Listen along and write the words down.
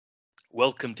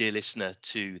Welcome, dear listener,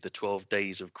 to the 12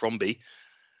 Days of Crombie.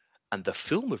 And the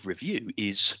film of review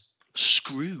is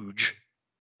Scrooge.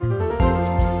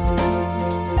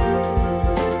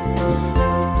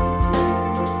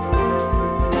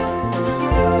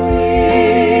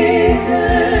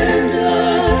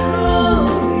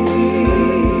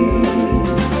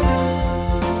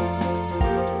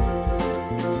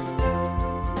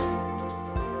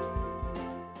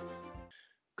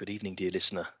 Good evening, dear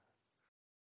listener.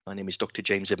 My name is Dr.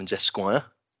 James Evans, Esquire.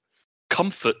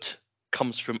 Comfort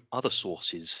comes from other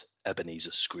sources,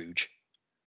 Ebenezer Scrooge.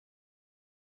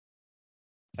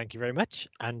 Thank you very much.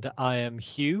 And I am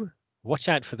Hugh. Watch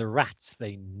out for the rats,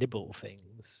 they nibble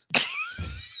things.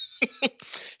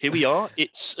 Here we are.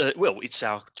 It's it's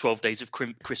our 12 days of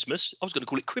Christmas. I was going to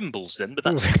call it Crimbles then, but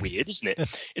that's weird, isn't it?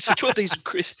 It's the 12 days of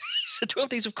it's the 12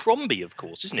 days of Crombie, of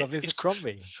course, isn't it? It's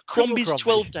Crombie. Crombie's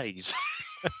 12 days.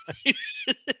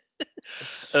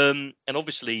 And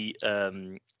obviously,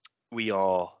 we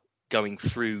are going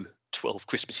through 12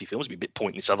 Christmassy films. It'd be a bit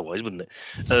pointless otherwise, wouldn't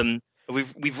it?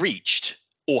 We've reached,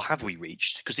 or have we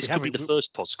reached? Because this could be the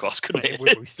first podcast, couldn't it?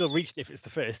 We still reached if it's the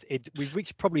first. We've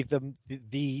reached probably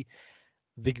the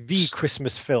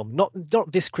Christmas film, not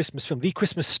this Christmas film, the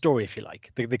Christmas story, if you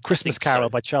like, the Christmas Carol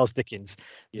by Charles Dickens.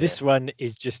 Yeah. This one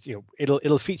is just,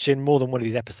 it'll feature in more than one of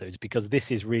these episodes because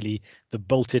this is really the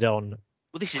bolted on.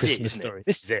 Well, this is Christmas it, story. It?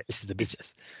 This is it. This is the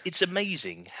business. It's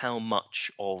amazing how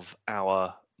much of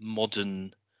our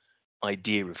modern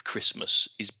idea of Christmas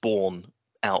is born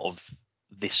out of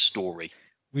this story.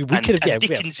 We could have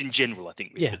Dickens in general, I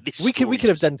think. Yeah, we could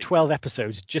have done 12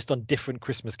 episodes just on different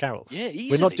Christmas carols. Yeah,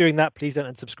 easily. We're not doing that. Please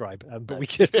don't unsubscribe. But we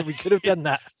could have done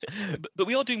that. But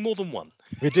we are doing more than one.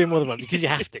 We're doing more than one because you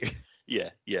have to. Yeah,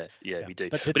 we do.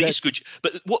 But it is good.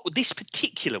 But what this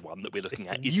particular one that we're looking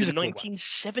at is the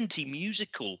 1970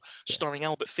 musical starring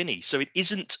Albert Finney. So it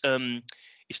isn't.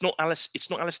 It's not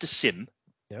Alistair Sim.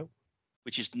 No.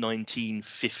 Which is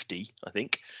 1950, I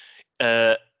think.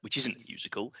 Which isn't a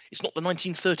musical. It's not the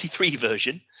 1933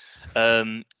 version,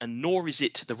 and nor is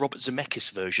it the Robert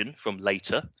Zemeckis version from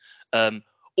later,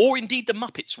 or indeed the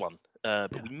Muppets one.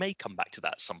 But we may come back to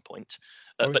that at some point.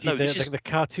 But no, this is the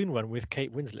cartoon one with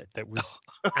Kate Winslet that was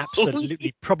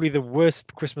absolutely probably the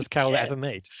worst Christmas Carol ever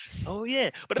made. Oh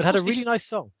yeah, but it had a really nice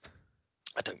song.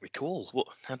 I don't recall. What?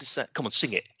 How does that? Come on,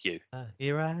 sing it, Hugh.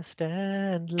 Here I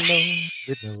stand alone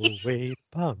with no weight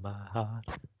upon my heart,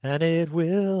 and it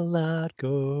will not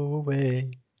go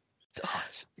away. Oh,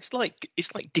 it's like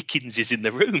Dickens is in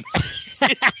the room.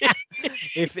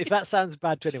 If that sounds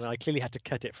bad to anyone, I clearly had to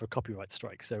cut it for a copyright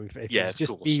strike. So if it's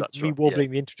just me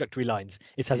warbling the introductory lines,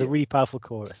 it has a really powerful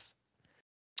chorus.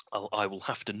 I will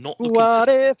have to not look What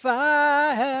if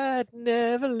I had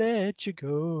never let you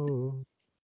go?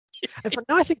 And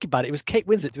now I think about it, it was Kate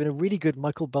Winslet doing a really good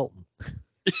Michael Bolton.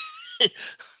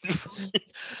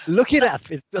 Look it up.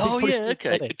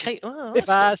 Okay. If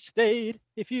I stayed,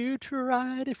 if you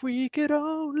tried, if we could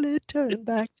only turn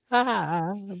back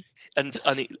time. And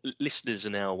I think listeners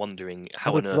are now wondering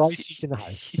how on earth. In the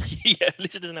house. Yeah,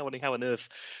 listeners are now wondering how on earth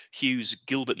Hugh's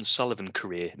Gilbert and Sullivan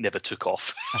career never took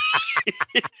off.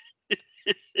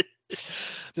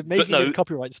 It's amazing a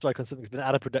copyright strike on something that's been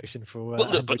out of production for.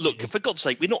 But look, for God's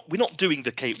sake, we're not doing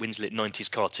the Kate Winslet 90s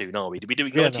cartoon, are we? We're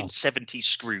doing 1970s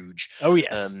Scrooge. Oh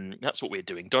yes, that's what we're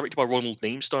doing. Directed by Ronald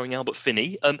Neame, starring Albert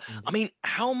Finney. I mean,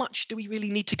 how much do we really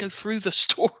need to go through the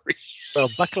story? Well,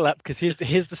 buckle up because here's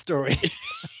the story.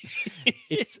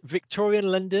 It's Victorian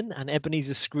London, and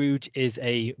Ebenezer Scrooge is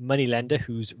a moneylender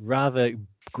who's rather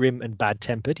grim and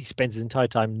bad-tempered. He spends his entire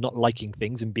time not liking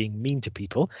things and being mean to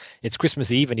people. It's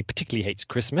Christmas Eve, and he particularly hates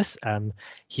Christmas.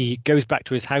 He goes back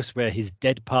to his house where his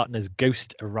dead partner's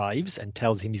ghost arrives and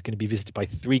tells him he's going to be visited by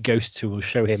 3 ghosts who will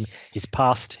show him his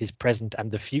past, his present,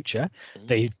 and the future.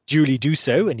 They duly do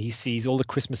so, and he sees all the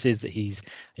Christmases that he's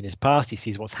in his past. He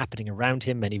sees what's happening around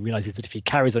him, and he realizes that if he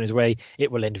carries on his way,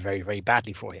 it will end very, very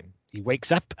badly for him. He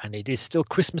wakes up and it is still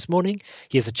Christmas morning.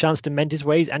 He has a chance to mend his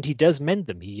ways, and he does mend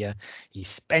them. He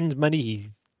spends money, he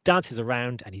dances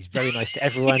around, and he's very nice to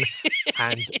everyone.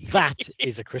 And that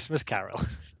is a Christmas Carol.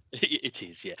 It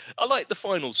is, yeah. I like the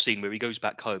final scene where he goes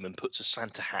back home and puts a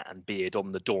Santa hat and beard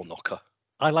on the door knocker.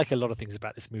 I like a lot of things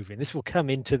about this movie, and this will come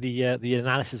into the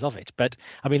analysis of it. But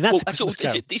I mean, that's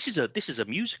this is a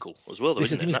musical as well. Though,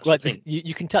 isn't it? Like,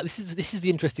 you can tell this is the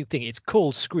interesting thing. It's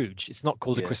called Scrooge. It's not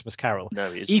called a Christmas Carol.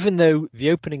 No, it isn't. Even though the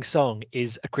opening song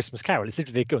is a Christmas Carol. It's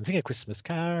literally they go and sing a Christmas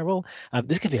Carol.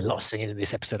 There's going to be a lot of singing in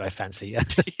this episode, I fancy.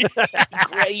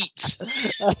 Great.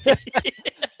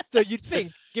 So you'd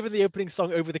think, given the opening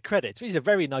song over the credits, which is a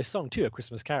very nice song too, A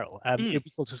Christmas Carol, it would be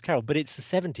called Christmas Carol, but it's the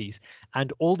 70s,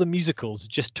 and all the musicals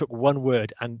just took one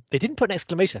word, and they didn't put an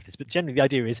exclamation after this, but generally the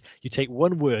idea is you take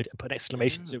one word and put an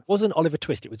exclamation. So it wasn't Oliver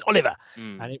Twist, it was Oliver,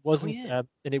 and it wasn't,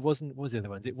 and it wasn't, what was the other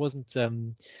ones? It wasn't, I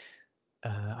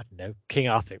don't know, King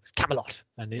Arthur, it was Camelot,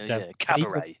 and it,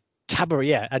 Cabaret. Cabaret,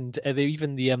 yeah, and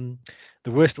even the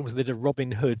worst one was they did a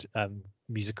Robin Hood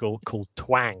musical called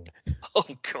Twang. Oh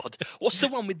God, what's the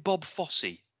one with Bob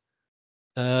Fosse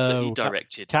that he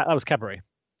directed? That was Cabaret.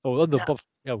 Oh, no, Bob.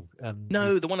 Oh,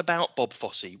 no, the one about Bob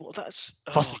Fosse. Well, that's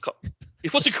Fosse.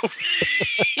 It wasn't called.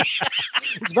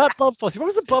 It's about Bob Fosse. What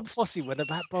was the Bob Fosse one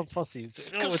about? Bob Fosse.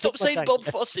 Stop saying Bob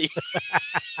Fosse.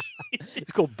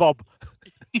 It's called Bob.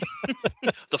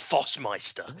 The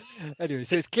Fossmeister. Anyway,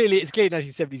 so it's clearly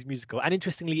 1970s musical, and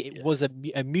interestingly, it was a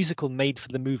musical made for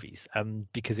the movies,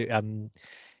 because it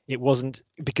wasn't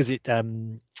a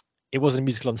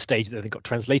musical on stage that then got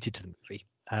translated to the movie.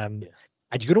 And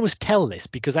you can almost tell this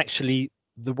because actually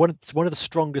one of the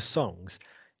strongest songs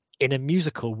in a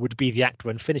musical would be the act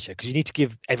one finisher, because you need to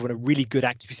give everyone a really good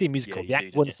act. If you see a musical, the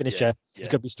act one finisher has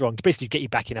got to be strong to basically get you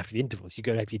back in after the intervals. You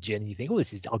go have your journey, you think, oh,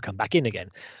 I'll come back in again.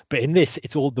 But in this,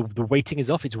 it's all the weighting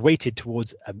is off. It's weighted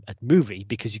towards a movie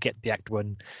because you get the act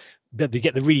one, you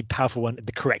get the really powerful one at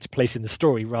the correct place in the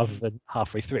story rather than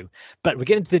halfway through. But we're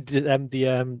getting to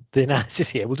the analysis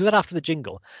here. We'll do that after the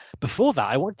jingle. Before that,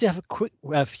 I want to have a quick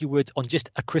few words on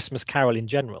just A Christmas Carol in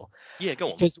general. Yeah,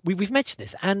 go on. Because we've mentioned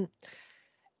this, and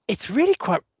it's really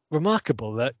quite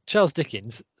remarkable that Charles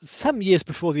Dickens, some years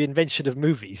before the invention of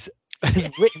movies, has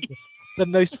written the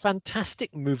most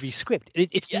fantastic movie script.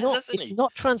 It's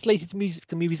not translated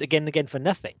to movies again and again for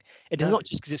nothing. It is not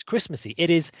just because it's Christmassy. It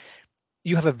is,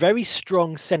 you have a very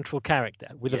strong central character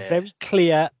with a very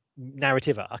clear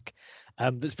narrative arc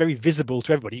that's very visible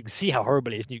to everybody. You can see how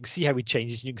horrible it is, and you can see how he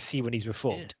changes, and you can see when he's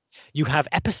reformed. You have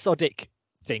episodic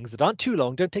things that aren't too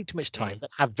long, don't take too much time,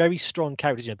 that have very strong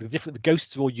characters. You know, the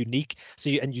ghosts are all unique, so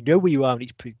you know where you are in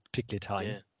each particular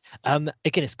time.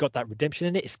 Again, it's got that redemption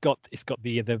in it. It's got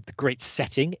the great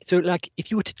setting. So, like,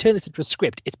 if you were to turn this into a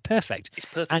script, it's perfect. It's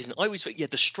perfect. And I always think,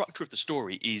 the structure of the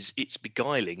story it's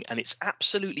beguiling, and it's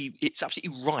absolutely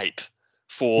ripe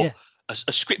for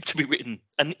a script to be written.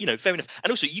 And fair enough. And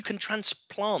also, you can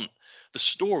transplant the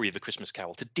story of A Christmas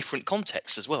Carol to different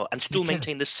contexts as well, and still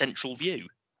maintain the central view.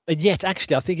 And yet,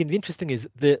 actually, I think the interesting is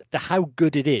the how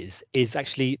good it is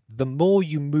actually the more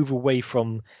you move away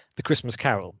from The Christmas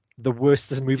Carol, the worse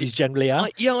the movies generally are. I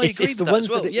agree with that as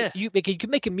well. You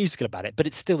can make a musical about it, but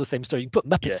it's still the same story. You can put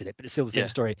Muppets in it, but it's still the same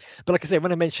story. But like I say,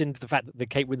 when I mentioned the fact that the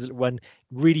Kate Winslet one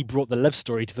really brought the love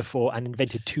story to the fore and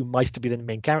invented two mice to be the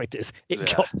main characters,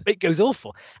 it goes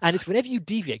awful. And it's whenever you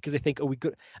deviate, because they think,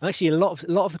 and actually a lot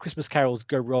of the Christmas carols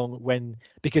go wrong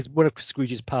because one of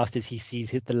Scrooge's past is he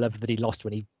sees the love that he lost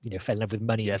when he fell in love with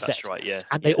money instead. That's right. Yeah,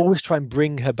 and they always try and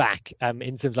bring her back in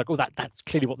terms of like, that's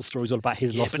clearly what the story's all about.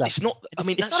 His lost love. It's not. I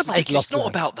mean, it's not about his lost love.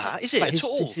 It's not about that, is it? At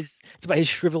all? It's about his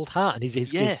shriveled heart and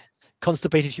his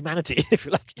constipated humanity, if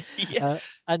you like.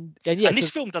 And this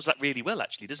film does that really well,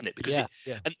 actually, doesn't it? Because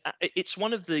it's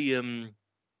one of the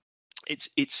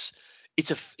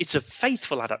it's a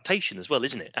faithful adaptation as well,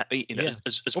 isn't it?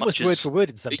 As almost much word for word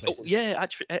in some places.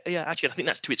 Actually, I think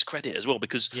that's to its credit as well,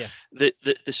 because the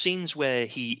scenes where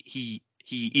he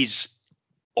is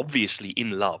obviously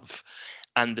in love,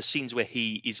 and the scenes where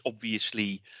he is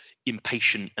obviously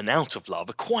impatient and out of love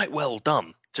are quite well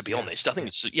done, to be honest. I think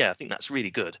I think that's really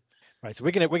good. Right, so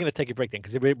we're gonna take a break then,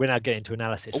 because we're now getting into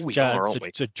analysis. We are, aren't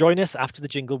we? So join us after the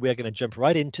jingle. We are going to jump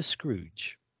right into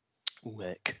Scrooge.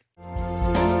 Heck.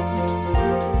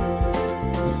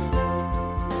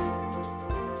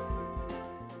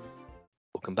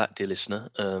 Welcome back, dear listener.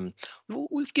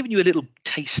 We've given you a little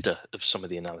taster of some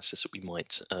of the analysis that we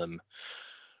might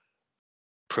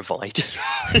provide.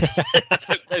 I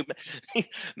don't know.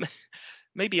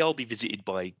 Maybe I'll be visited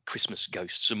by Christmas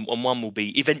ghosts, and one will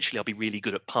be, eventually I'll be really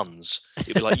good at puns.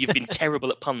 It'll be like, you've been terrible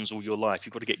at puns all your life,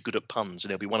 you've got to get good at puns, and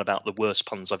there'll be one about the worst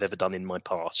puns I've ever done in my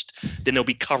past. Then there'll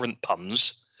be current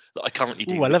puns that I currently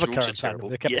do. I love a current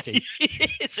pun.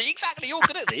 See, exactly, you're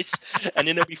good at this. And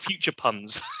then there'll be future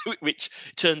puns, which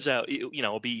turns out,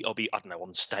 I'll be I don't know,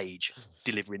 on stage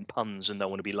delivering puns, and no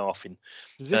one will be laughing.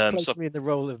 Does this place me in the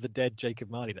role of the dead Jacob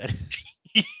Marley then?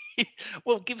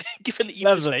 Well, given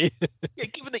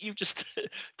that you've just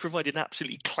provided an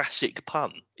absolutely classic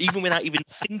pun, even without even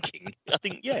thinking, I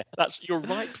think you're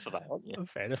ripe for that, aren't you? Oh,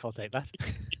 fair enough, I'll take that.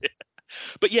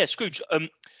 But Scrooge, go on.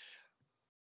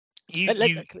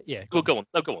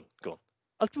 No, go on.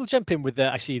 We'll jump in with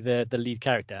the lead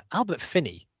character. Albert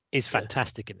Finney is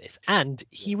fantastic in this, and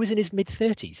he was in his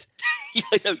mid-30s. Yeah,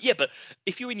 I know. Yeah, but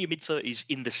if you're in your mid-30s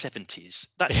in the 70s,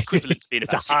 that's equivalent to being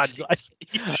It's about a hard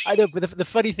 60. I know, but the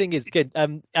funny thing is, again,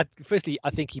 firstly, I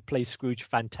think he plays Scrooge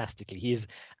fantastically. He is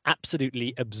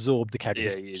absolutely absorbed the character. Yeah,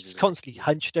 He's he is, isn't constantly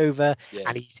hunched over, Yeah.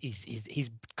 and he's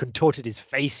contorted his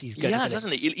face. He's He going, has,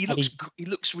 hasn't he? He and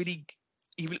looks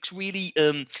really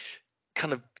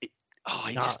kind of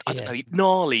I don't know,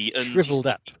 gnarly and shriveled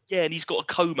up. Yeah, and he's got a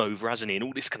comb over, hasn't he, and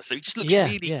all this kind of stuff. He just looks Yeah,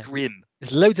 really yeah. grim.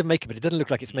 There's loads of makeup, but it doesn't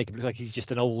look like it's makeup. It looks like he's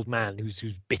just an old man who's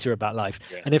bitter about life.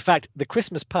 Yeah. And in fact, the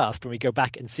Christmas past, when we go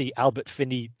back and see Albert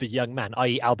Finney, the young man,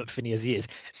 i.e. Albert Finney as he is,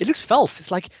 it looks false. It's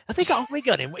like, have they got a wig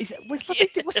on him? What's he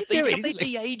doing? Have they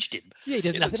de-aged him? Yeah, he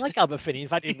does nothing like Albert Finney. In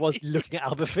fact, it was looking at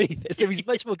Albert Finney. So he's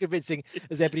much more convincing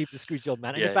as Ebenezer Scrooge, old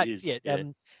man. And in fact,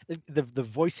 the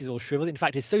voice is all shriveled. In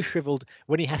fact, it's so shriveled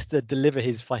when he has to deliver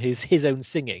his own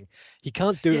singing. He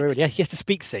can't do it already. He has to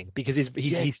speak sing because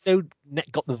he's so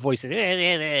got the voice.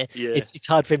 It's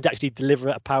hard for him to actually deliver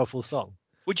a powerful song.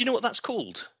 Well, do you know what that's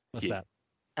called? What's that?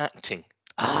 Acting.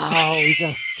 Oh,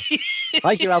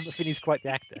 I hear Albert Finney's quite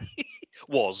the actor.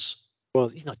 Was.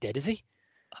 He's not dead, is he?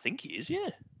 I think he is, yeah.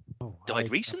 Oh,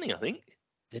 died recently, I think.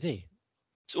 Did he?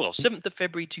 So, well, 7th of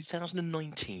February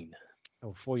 2019.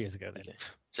 Oh, 4 years ago then. Okay.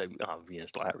 So,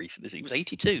 it's not that recent, is it? He was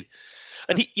 82.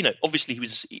 And he, obviously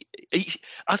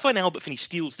I find Albert Finney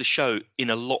steals the show in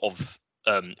a lot of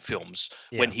films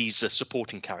when he's a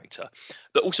supporting character,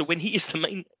 but also when he is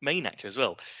the main actor as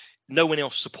well. No one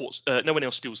else steals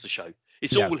the show.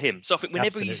 It's all him. So I think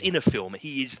whenever he's in a film,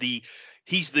 he is the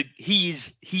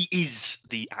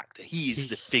actor. He is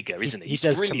the figure, isn't he? He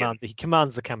does command. He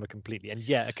commands the camera completely. And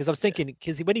because I was thinking,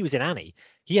 because when he was in Annie,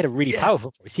 he had a really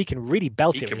powerful voice. He can really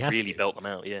belt it. He can really belt them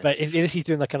out. Yeah. But in this, he's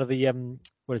doing that kind of the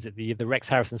what is it? The Rex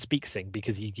Harrison speak sing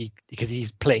because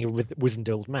he's playing a wizened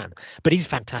old man. But he's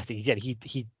fantastic.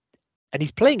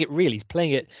 He's playing it really. He's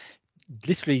playing it.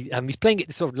 Literally, he's playing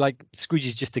it sort of like Scrooge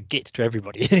is just a git to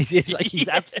everybody. he's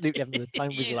absolutely having the time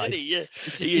of his life.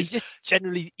 He's just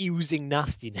generally oozing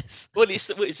nastiness. Well,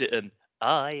 what is it?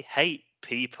 I hate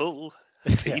people.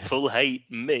 People hate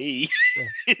me.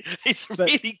 It's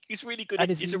really good. And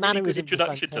his mannerisms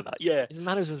introduction to that. Yeah, his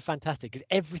mannerisms was fantastic because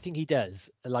everything he does,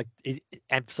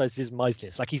 emphasizes his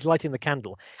miserliness. Like he's lighting the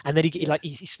candle, and then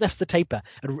he snuffs the taper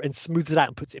and smooths it out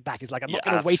and puts it back. It's like I'm not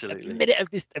going to waste a minute of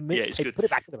this. Put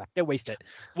it back in the back. Don't waste it.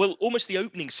 Well, almost the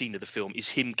opening scene of the film is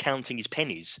him counting his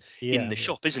pennies in the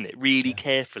shop, isn't it? Really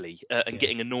carefully and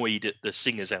getting annoyed at the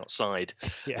singers outside.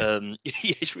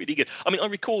 It's really good. I mean, I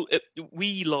recall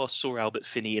we last saw Albert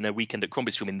Finney in a Weekend at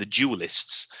Crombie's film in The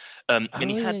Duelists, and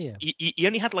he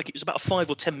only had it was about a 5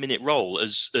 or 10 minute role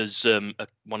as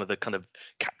one of the kind of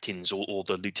captains or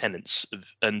the lieutenants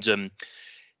and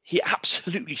he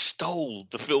absolutely stole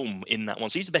the film in that one.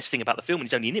 So he's the best thing about the film, and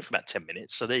he's only in it for about 10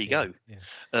 minutes. So there you go.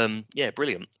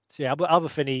 Brilliant. So Albert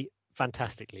Finney,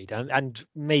 fantastic lead, and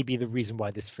maybe the reason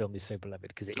why this film is so beloved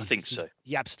because I think so.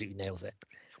 He absolutely nails it.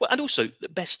 Well, and also the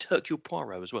best Hercule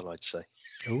Poirot as well, I'd say.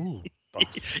 Ooh.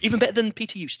 Even better than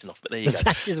Peter Ustinov, but there you go.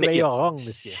 That is where you're wrong,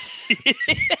 monsieur.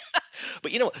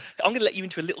 But you know what? I'm going to let you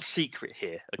into a little secret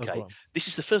here. Okay, this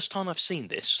is the first time I've seen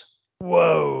this.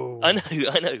 Whoa! I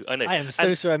know. I am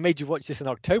so sorry I made you watch this in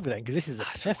October then, because this is a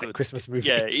perfect Christmas movie.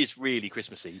 Yeah, it is really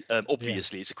Christmassy.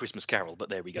 Obviously, it's a Christmas Carol, but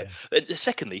there we go.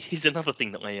 Secondly, here's another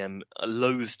thing that I am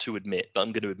loath to admit, but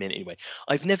I'm going to admit it anyway.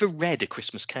 I've never read A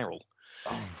Christmas Carol,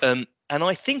 and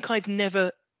I think I've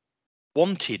never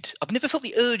felt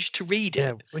the urge to read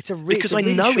it because I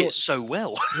know it so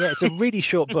well. It's a really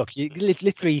short book.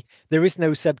 Literally, there is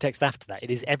no subtext after that. It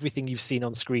is everything you've seen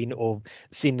on screen or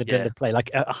seen in a play.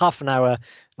 Like a half an hour,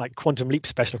 like Quantum Leap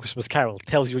special Christmas Carol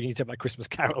tells you what you need to know about Christmas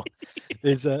Carol.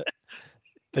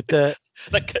 But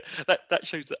that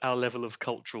shows that our level of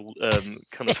cultural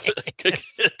kind of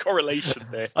correlation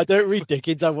there. I don't read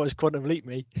Dickens. I watch Quantum Leap.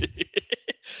 Me.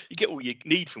 You get all you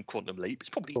need from Quantum Leap. It's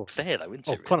probably fair though, isn't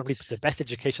it? Quantum Leap is the best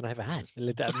education I ever had.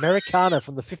 Americana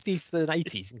from the 50s to the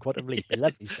 80s in Quantum Leap. I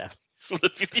lovely stuff. From the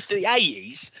 50s to the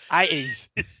 80s? 80s.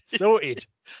 Sorted.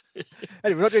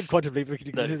 Anyway, we're not doing Quantum Leap.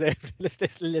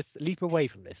 Let's leap away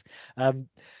from this.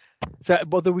 So,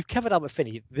 although we've covered Albert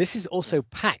Finney, this is also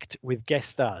packed with guest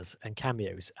stars and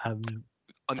cameos. I'm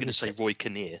going to say Roy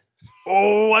Kinnear.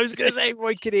 Oh, I was going to say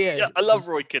Roy Kinnear. Yeah, I love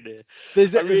Roy Kinnear. I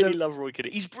really love Roy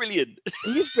Kinnear. He's brilliant.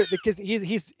 He's because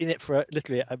he's in it for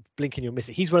literally a blink and you'll miss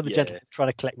it. He's one of the gentlemen trying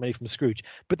to collect money from Scrooge.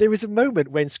 But there is a moment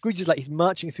when Scrooge is he's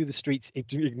marching through the streets,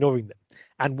 ignoring them.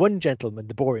 And one gentleman,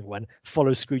 the boring one,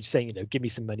 follows Scrooge saying, give me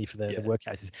some money for the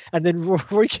workhouses. And then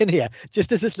Roy Kinnear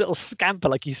just does this little scamper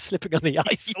like he's slipping on the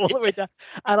ice all the way down.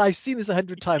 And I've seen this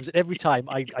 100 times, and every time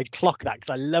I clock that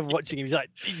because I love watching him. He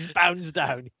bounds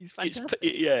down. He's fantastic.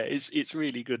 It's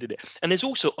really good, isn't it? And there's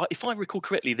also, if I recall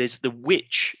correctly, there's the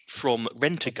witch from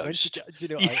Rent-A-Ghost,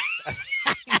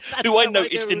 who I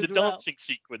noticed in the dancing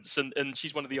sequence, and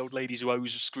she's one of the old ladies who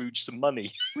owes Scrooge some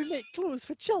money. We make clothes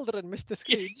for children, Mr.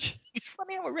 Scrooge. It's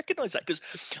funny how I recognise that, because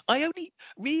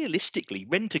realistically,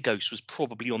 Rent-A-Ghost was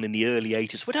probably on in the early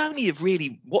 80s. Would only have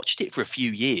really watched it for a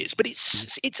few years, but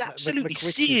it's absolutely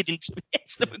seared into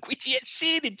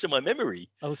seared into my memory.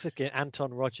 I was thinking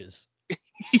Anton Rogers.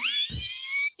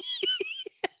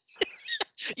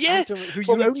 Anton, who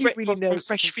you only really know from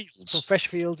Fresh Fields. From Fresh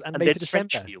Fields and Made to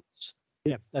December.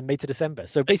 Yeah, and Made to December.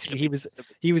 So basically, he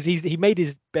made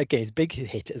his big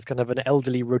hit as kind of an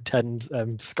elderly, rotund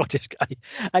Scottish guy,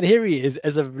 and here he is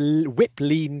as a whip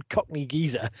lean Cockney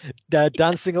geezer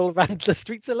dancing all around the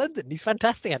streets of London. He's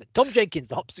fantastic at it. Tom Jenkins,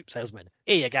 the hop soup salesman.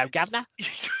 Here you go, Gavner.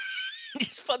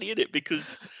 It's funny, isn't it?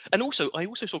 Because, and also I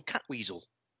saw Catweasel.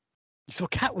 You saw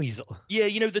Catweasel? Yeah,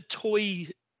 the toy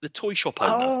shop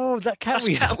owner. Oh, that's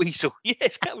Catweasel.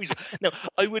 Yes, Catweasel. Now,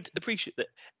 I would appreciate that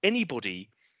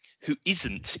anybody who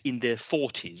isn't in their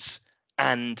 40s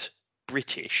and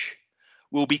British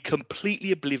will be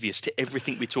completely oblivious to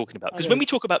everything we're talking about. Because when we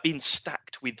talk about being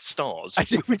stacked with stars,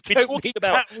 we're talking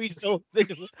about Catweasel,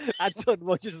 Anton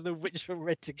Rogers and the Witch from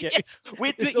Rent-A-Ghost.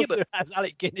 This also has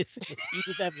Alec Guinness,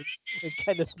 Edith Evans, and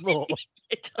Kenneth More.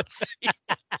 It does.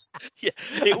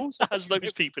 It also has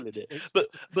those people in it. But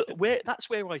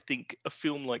that's where I think a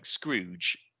film like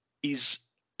Scrooge is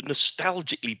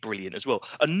nostalgically brilliant as well,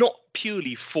 and not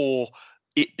purely for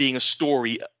it being a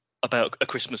story about A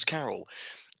Christmas Carol.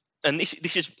 And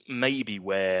this is maybe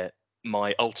where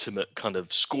my ultimate kind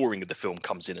of scoring of the film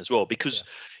comes in as well, because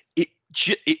it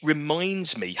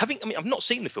reminds me, I've not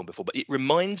seen the film before, but it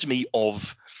reminds me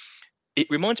of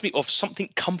something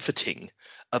comforting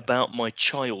about my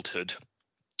childhood,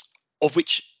 of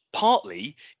which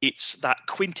partly it's that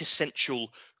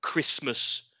quintessential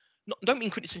Christmas. Don't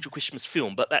mean quintessential Christmas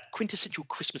film, but that quintessential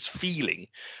Christmas feeling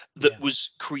that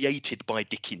was created by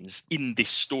Dickens in this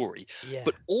story.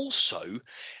 But also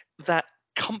that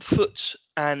comfort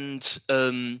and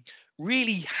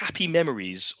really happy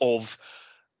memories of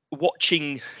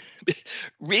watching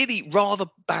really rather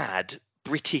bad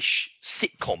British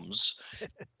sitcoms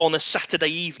on a Saturday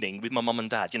evening with my mum and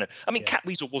dad.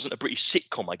 Catweasel wasn't a British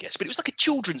sitcom, I guess, but it was like a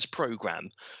children's program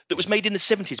that was made in the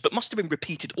 70s, but must have been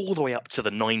repeated all the way up to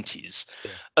the 90s.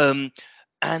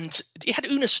 And it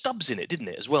had Una Stubbs in it, didn't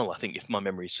it, as well, I think, if my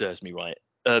memory serves me right.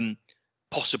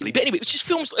 Possibly. But anyway, it's just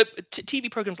films,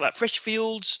 TV programs like Fresh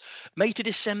Fields, Made to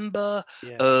December,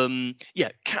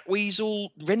 Catweasel,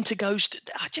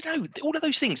 Rent-A-Ghost. All of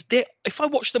those things. If I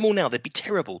watched them all now, they'd be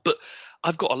terrible. But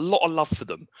I've got a lot of love for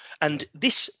them. And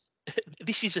this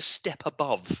is a step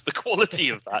above the quality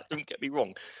of that, don't get me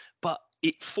wrong. But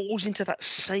it falls into that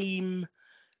same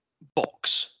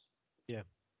box. Yeah.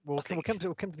 We'll come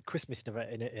to the Christmas stuff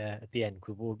at the end,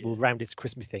 because we'll round its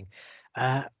Christmas thing.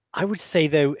 I would say,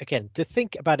 though, again, to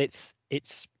think about its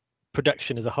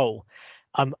production as a whole,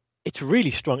 it's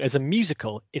really strong as a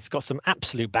musical. It's got some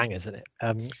absolute bangers in it.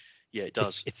 It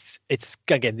does. It's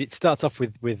again, it starts off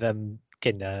with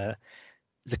The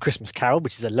Christmas Carol,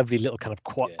 which is a lovely little kind of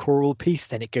choral piece.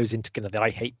 Then it goes into kind of the I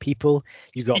Hate People.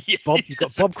 You got Bob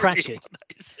Cratchit.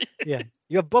 You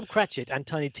have Bob Cratchit and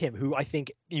Tiny Tim, who I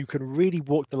think you can really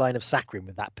walk the line of saccharin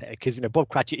with that pair, because Bob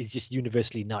Cratchit is just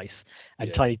universally nice,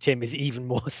 and Tiny Tim is even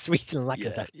more sweet and that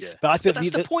kind of stuff. But I think that's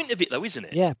the point of it, though, isn't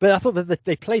it? Yeah, but I thought that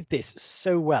they played this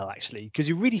so well, actually, because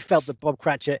you really felt that Bob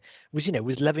Cratchit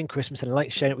was loving Christmas and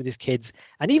liked sharing it with his kids,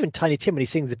 and even Tiny Tim when he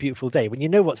sings "A Beautiful Day." When you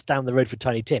know what's down the road for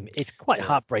Tiny Tim, it's quite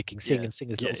heartbreaking seeing him sing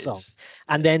his little song.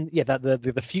 And then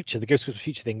the future, the Ghost of the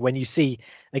Future thing, when you see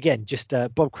again just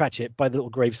Bob Cratchit by the little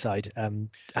graveside,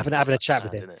 having a chat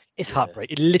with him, it's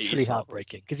heartbreaking. It's literally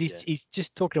heartbreaking, because he's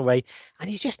just talking away, and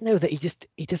you just know that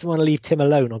he doesn't want to leave Tim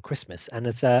alone on Christmas. And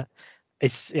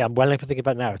I'm well enough to think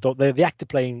about it now. I thought the actor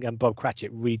playing Bob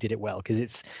Cratchit really did it well, because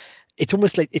it's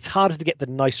almost like it's harder to get the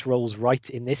nice roles right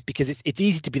in this, because it's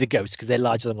easy to be the ghost because they're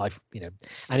larger than life,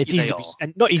 and it's easy to be,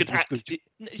 and not easy to be Scrooge.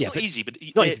 It's not easy, but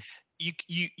not easy.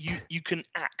 you can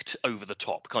act over the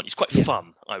top, can't you? It's quite Yeah.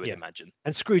 fun, I would Yeah. imagine.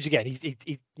 And Scrooge again, he's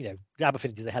you know,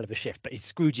 Aberfin does a hell of a shift, but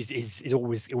Scrooge is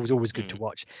always good to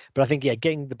watch. But I think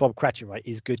getting the Bob Cratchit right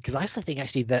is good, because I also think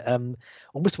actually that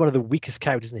almost one of the weakest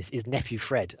characters in this is nephew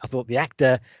Fred. I thought the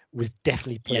actor was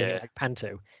definitely playing it like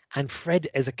Panto, and Fred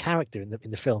as a character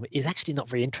in the film is actually not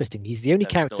very interesting. He's the only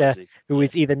character who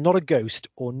is either not a ghost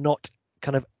or not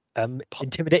kind of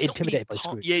intimidated by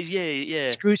Scrooge. Yeah.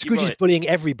 Scrooge is bullying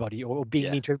everybody or being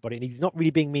mean to everybody, and he's not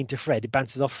really being mean to Fred. It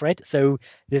bounces off Fred, so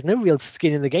there's no real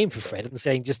skin in the game for Fred. I'm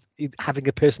saying just having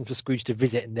a person for Scrooge to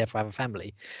visit and therefore have a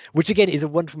family, which again is a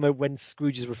wonderful moment when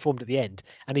Scrooge is reformed at the end,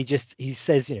 and he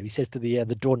says to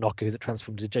the door knocker that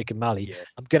transformed into Jacob Marley,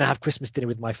 "I'm going to have Christmas dinner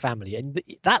with my family," and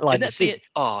that line. And that's it.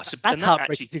 That's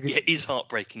heartbreaking. It is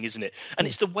heartbreaking, isn't it? And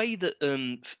it's the way that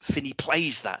Finney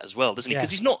plays that as well, doesn't he?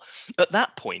 Because he's not at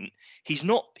that point. He's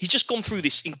just gone through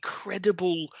this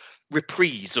incredible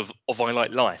reprise of I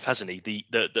Like Life, hasn't he?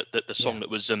 The song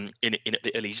that was in it a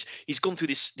bit early. He's gone through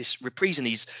this reprise, and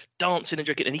he's dancing and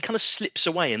drinking, and he kind of slips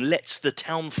away and lets the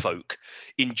town folk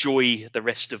enjoy the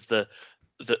rest of the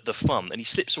fun, and he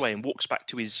slips away and walks back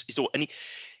to his door, and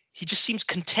he just seems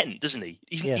content, doesn't he?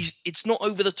 It's not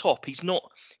over the top. He's not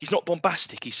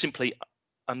bombastic. He's simply,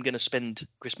 I'm going to spend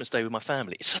Christmas Day with my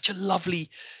family. It's such a lovely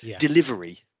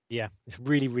delivery. Yeah, it's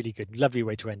really, really good. Lovely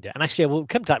way to end it. And actually, we'll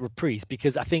come to that reprise,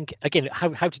 because I think, again,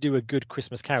 how to do a good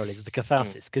Christmas Carol is the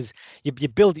catharsis, because you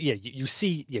build, you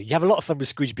see, you have a lot of fun with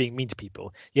Scrooge being mean to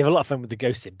people. You have a lot of fun with the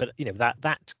ghosting, but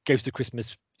that Ghost of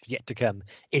Christmas Yet to Come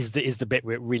is the bit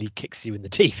where it really kicks you in the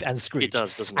teeth, and Scrooge. It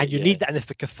does, doesn't it? And you need that, and if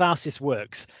the catharsis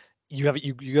works, you got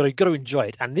to enjoy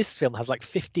it. And this film has like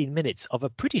 15 minutes of a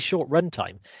pretty short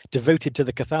runtime devoted to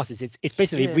the catharsis. It's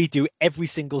basically redo every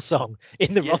single song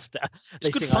in the roster.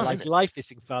 They sing I Like Life, they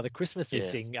sing Father Christmas, they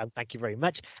sing Thank You Very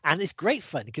Much, and it's great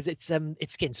fun, because it's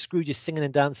again, Scrooge is singing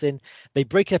and dancing. They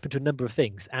break it up into a number of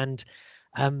things, and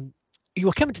you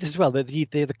will come into this as well. The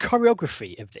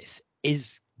choreography of this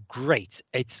is great.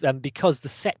 It's because the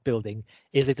set building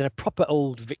is they've done a proper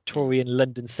old Victorian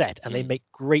London set, and they make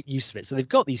great use of it. So they've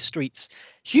got these streets,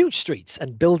 huge streets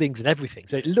and buildings and everything.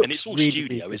 So it looks, and it's all really,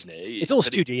 studio, really isn't it? It's all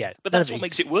studio, yeah. But that's what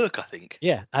makes it work, I think.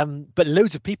 Yeah. But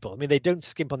loads of people. I mean, they don't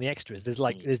skimp on the extras. There's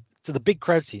so the big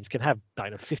crowd scenes can have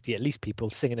 50 at least people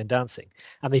singing and dancing,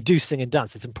 and they do sing and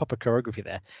dance. There's some proper choreography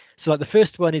there. So like the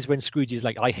first one is when Scrooge is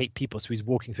like, I hate people, so he's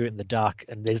walking through it in the dark,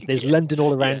 and there's London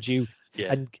all around you.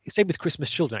 Yeah. And same with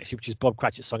Christmas Children, actually, which is Bob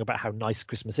Cratchit's song about how nice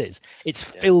Christmas is. It's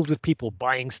filled with people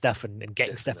buying stuff and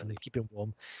getting stuff and keeping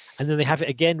warm. And then they have it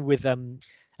again with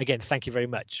again, Thank You Very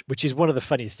Much, which is one of the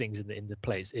funniest things in the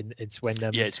plays. It's when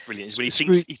it's brilliant. It's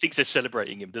when he thinks they're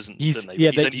celebrating him, doesn't they?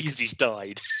 Yeah, he's only because he's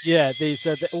died. Yeah,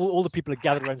 all the people are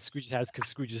gathered around Scrooge's house because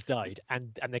Scrooge has died, and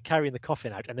they're carrying the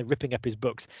coffin out and they're ripping up his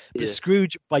books. But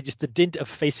Scrooge, by just the dint of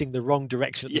facing the wrong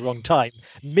direction at the wrong time,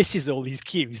 misses all these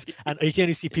cues, and you can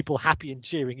only see people happy and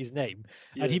cheering his name.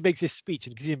 And he makes his speech,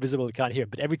 and because he's invisible, you can't hear him.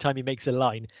 But every time he makes a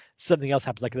line, something else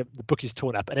happens, like the book is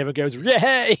torn up, and everyone goes,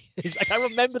 "Yay!" He's like, "I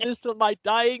remember this till my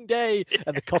dying day."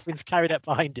 And the coffin's carried up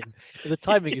behind him. The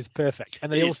timing is perfect,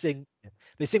 and they all sing.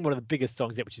 They sing one of the biggest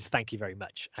songs yet, which is "Thank You Very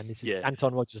Much," and this is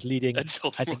Anton Rogers leading an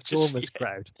enormous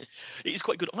crowd. It's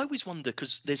quite good. I always wonder,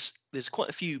 because there's quite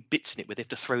a few bits in it where they have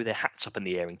to throw their hats up in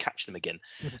the air and catch them again,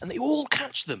 and they all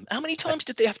catch them. How many times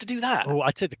did they have to do that? Oh,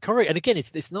 I tell you, the choreo, and again,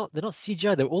 they're not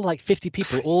CGI. They're all like 50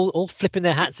 people, all flipping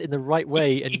their hats in the right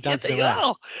way and dancing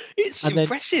around. It's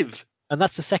impressive. And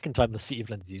that's the second time the City of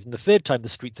London is used. And the third time the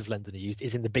Streets of London are used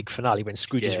is in the big finale when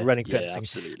Scrooge is running through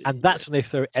everything. And that's when they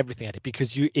throw everything at it,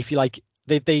 because if you like,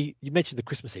 you mentioned the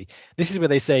Christmas Eve. This is where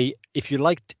they say, if you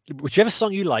liked whichever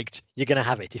song you liked, you're going to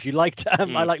have it. If you liked I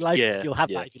Like Life, you'll have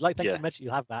that. If you like Thank You Very Much,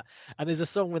 you'll have that. And there's a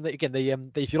song when they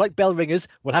if you like bell ringers,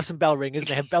 we'll have some bell ringers. And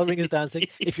they have bell ringers dancing.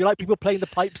 If you like people playing the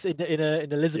pipes in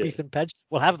an Elizabethan pledge,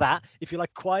 we'll have that. If you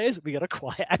like choirs, we got a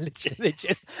choir. And literally they're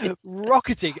just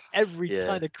rocketing every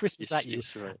kind of Christmas at you.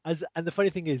 Right. And the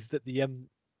funny thing is that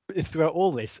throughout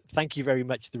all this, Thank You Very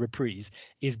Much, the reprise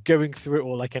is going through it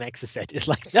all like an exocet. It's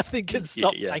like nothing can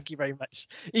stop Thank You Very Much.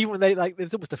 Even when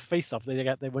there's almost a face-off. They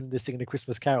when they're singing a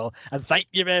Christmas Carol, and Thank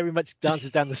You Very Much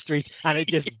dances down the street, and it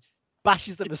just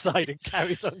bashes them aside and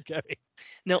carries on going.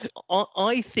 Now,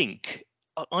 I think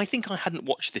I hadn't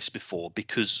watched this before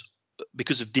because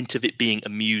of dint of it being a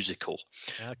musical.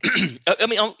 Okay. I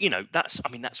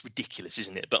mean, that's ridiculous,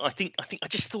 isn't it? But I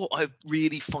just thought I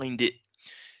really find it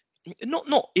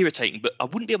not irritating, but I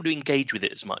wouldn't be able to engage with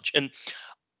it as much. And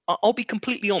I'll be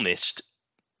completely honest,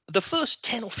 the first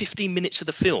 10 or 15 minutes of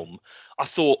the film, I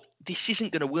thought this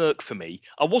isn't going to work for me.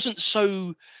 I wasn't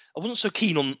so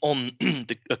keen on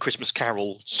a Christmas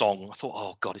Carol song. I thought,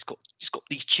 oh God, it's got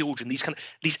these children, these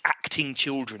acting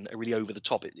children that are really over the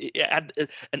top. It had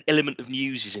an element of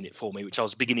Newsies in it for me, which I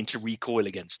was beginning to recoil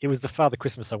against. It was the Father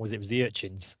Christmas song, was it? It was the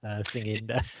urchins singing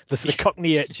the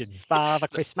Cockney urchins, Father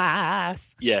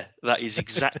Christmas. Yeah, that is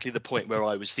exactly the point where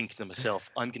I was thinking to myself,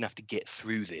 I'm going to have to get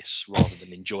through this rather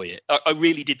than enjoy it. I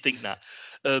really did think that.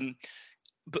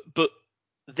 But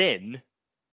then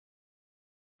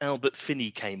Albert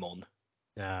Finney came on,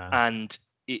 and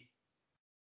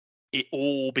it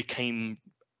all became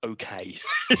okay.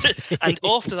 And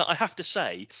after that, I have to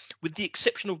say, with the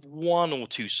exception of one or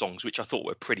two songs which I thought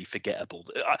were pretty forgettable,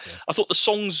 I thought the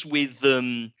songs with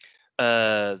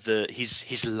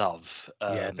his love,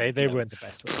 they weren't the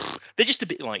best ones. They're just a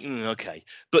bit like okay,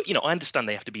 but I understand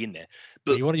they have to be in there.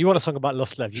 But you want a song about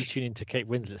lost love, you tune into Kate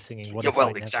Winslet singing "What." Yeah, well,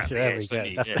 exactly. There we go.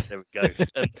 There we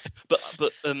go.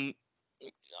 But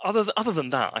other than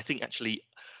that, I think actually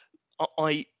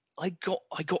I got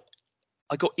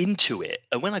into it,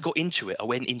 and when I got into it, I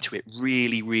went into it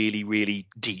really, really, really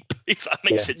deep. If that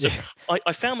makes sense. So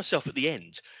I found myself at the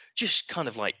end just kind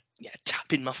of like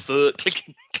tapping my foot,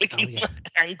 clicking my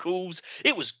ankles.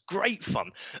 It was great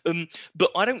fun.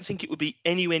 But I don't think it would be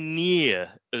anywhere near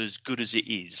as good as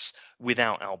it is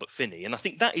without Albert Finney. And I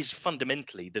think that is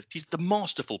fundamentally the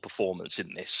masterful performance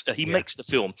in this. He makes the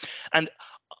film. And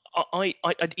I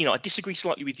disagree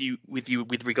slightly with you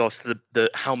with regards to the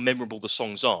how memorable the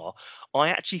songs are. I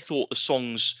actually thought the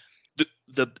songs,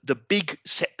 the big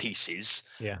set pieces,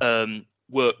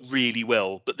 work really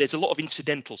well, but there's a lot of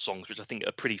incidental songs which I think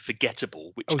are pretty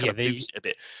forgettable, which kind of lose it a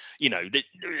bit.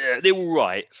 They're all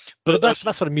right, but that's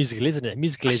what a musical is, isn't it? A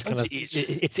musical is kind of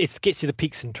it gets you the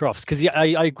peaks and troughs. Because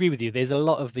I agree with you. There's a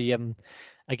lot of the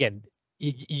again,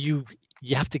 you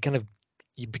have to kind of.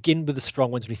 You begin with the strong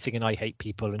ones when he's singing "I Hate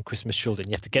People" and "Christmas Children."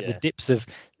 You have to get the dips of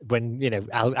when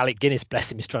Alec Guinness,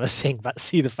 bless him, is trying to sing about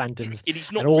 "See the Phantoms"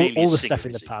 and all really the stuff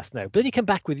in the past. No, but then you come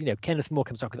back with Kenneth Moore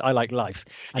comes back with "I Like Life,"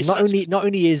 and not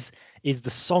only is the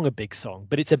song a big song,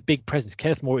 but it's a big presence.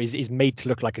 Kenneth Moore is made to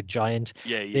look like a giant.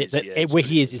 Where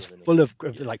he is full of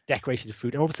like decorated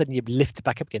food, and all of a sudden you lift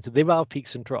back up again. So there are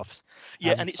peaks and troughs.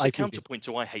 Yeah, and it's a counterpoint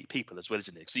to "I Hate People" as well,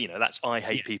 isn't it? Because that's "I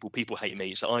hate people, people hate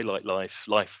me." So I like life,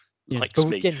 life. But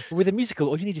again, with a musical,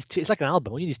 all you need is it's like an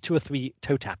album. All you need is 2 or 3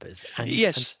 toe tappers, and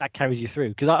that carries you through.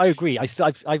 Because I agree,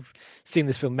 I've seen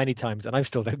this film many times, and I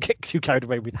still don't get too carried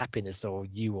away with Happiness or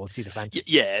You or See the Phantom.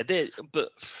 Yeah, but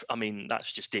I mean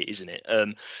that's just it, isn't it?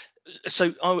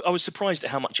 So I was surprised at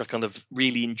how much I kind of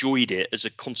really enjoyed it as a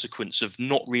consequence of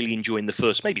not really enjoying the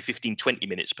first maybe 15-20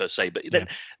 minutes per se. But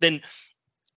then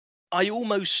I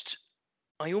almost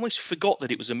forgot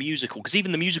that it was a musical, because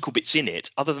even the musical bits in it,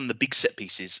 other than the big set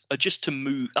pieces, are just to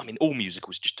move. I mean, all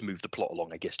musicals just to move the plot along,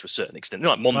 I guess, to a certain extent.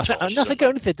 They're like montages. I think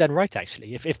only if they're done right,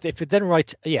 actually. If they're done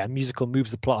right, a musical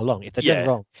moves the plot along. If they're done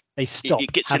wrong, they stop.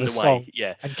 It gets have in a the song,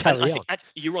 way, and carry on.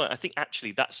 You're right. I think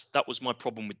actually that was my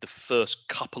problem with the first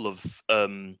couple of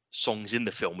songs in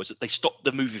the film, was that they stopped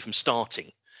the movie from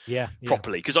starting.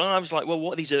 Properly, because I was like, well,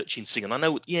 what are these urchins singing? I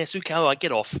know, Sukao, I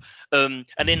get off. And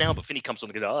then Albert Finney comes on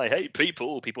and goes, I hate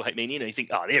people hate me, and you think,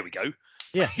 there we go.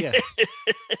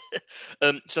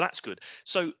 So that's good.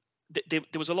 So there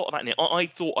was a lot of that in it. I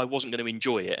thought I wasn't going to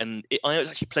enjoy it, and I was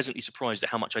actually pleasantly surprised at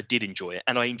how much I did enjoy it,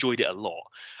 and I enjoyed it a lot.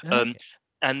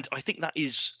 And I think that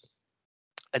is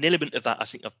an element of that I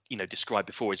think I've described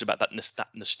before, is about that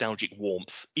nostalgic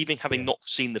warmth. Even having not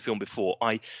seen the film before,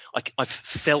 I've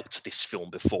felt this film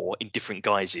before in different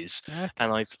guises,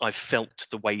 and I've felt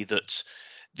the way that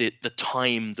the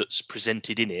time that's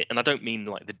presented in it, and I don't mean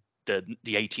like the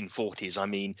 1840s. I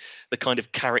mean the kind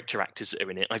of character actors that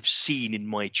are in it I've seen in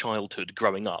my childhood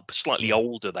growing up. Slightly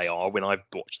older they are when I've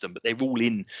watched them, but they're all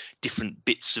in different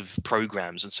bits of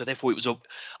programs, and so therefore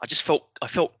I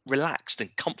felt relaxed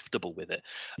and comfortable with it.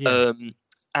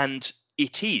 And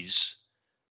it is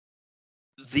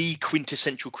the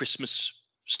quintessential Christmas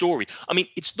story. I mean,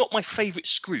 it's not my favorite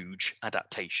Scrooge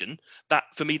adaptation. That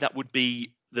for me, that would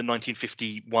be the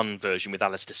 1951 version with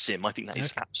Alistair Sim. I think that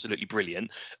is absolutely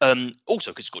brilliant.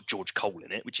 Also because it's got George Cole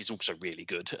in it, which is also really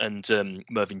good, and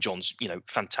Mervyn John's,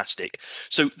 fantastic.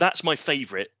 So that's my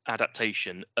favorite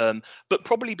adaptation. But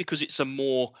probably because it's I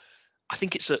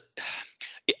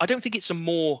don't think it's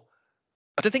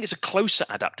a closer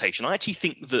adaptation. I actually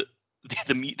think that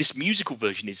this musical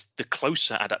version is the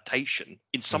closer adaptation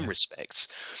in some respects.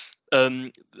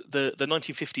 The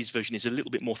 1950s version is a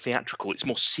little bit more theatrical. It's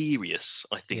more serious,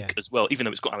 I think, as well, even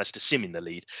though it's got Alistair Sim in the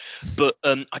lead. But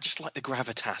I just like the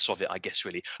gravitas of it, I guess,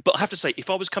 really. But I have to say, if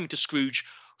I was coming to Scrooge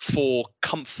for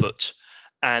comfort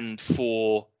and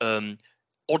for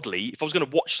oddly, if I was going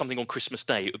to watch something on Christmas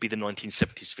Day, it would be the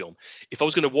 1970s film. If I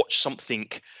was going to watch something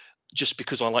just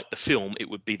because I like the film, it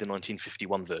would be the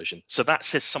 1951 version. So that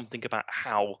says something about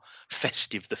how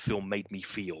festive the film made me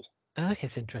feel. Okay,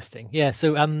 it's interesting. Yeah,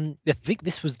 so I think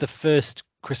this was the first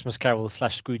Christmas Carol /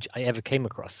 Scrooge I ever came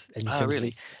across. In terms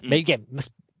Really? of maybe,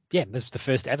 it was the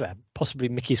first ever. Possibly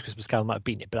Mickey's Christmas Carol might have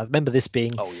been it, but I remember this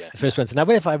being the first one. So now,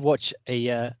 whenever I watch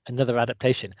another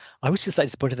adaptation, I was just like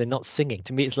disappointed they're not singing.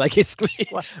 To me, it's like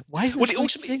why is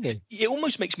this singing? It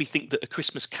almost makes me think that A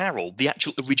Christmas Carol, the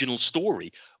actual original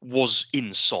story, was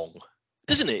in song.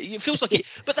 Doesn't it? It feels like it,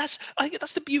 but I think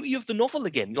that's the beauty of the novel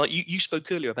again. Like you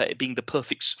spoke earlier about it being the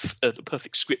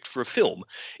perfect script for a film.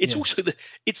 It's also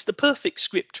it's the perfect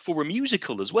script for a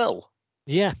musical as well.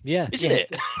 Yeah, isn't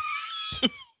it?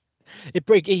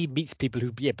 He meets people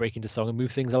who break into song and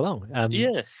move things along.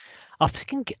 I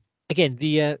think again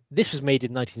this was made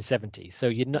in 1970, so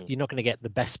you're not going to get the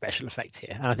best special effects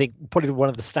here. And I think probably one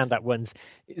of the standout ones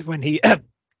is when he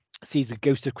sees the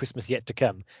ghost of Christmas yet to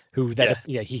come, who then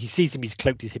he sees him, he's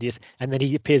cloaked, he's hideous, and then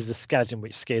he appears as a skeleton,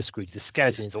 which scares Scrooge. The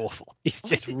skeleton is awful. It's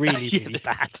just really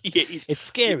bad. It's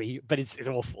scary, but it's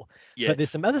awful. But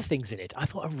there's some other things in it I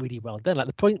thought are really well done, like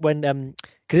the point when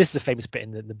because this is the famous bit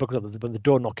in the book when the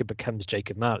door knocker becomes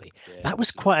Jacob Marley. That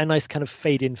was quite a nice kind of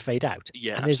fade in, fade out.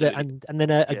 And there's and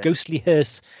then a ghostly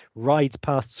hearse rides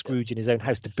past Scrooge in his own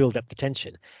house to build up the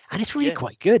tension, and it's really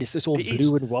quite good. It's all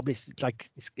blue and wobbly. It's like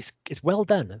it's well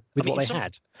done with what they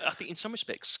had. I think in some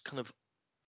respects, kind of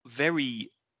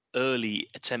very early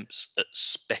attempts at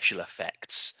special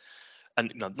effects,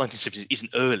 and 1970s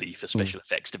isn't early for special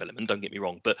effects development, don't get me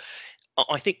wrong, but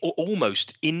I think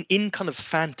almost in kind of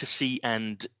fantasy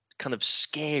and kind of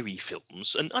scary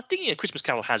films, and I think Christmas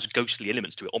Carol has ghostly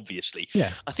elements to it, obviously.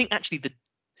 I think actually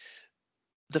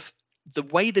the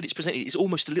way that it's presented is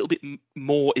almost a little bit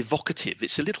more evocative.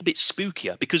 It's a little bit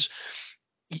spookier because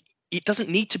it doesn't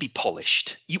need to be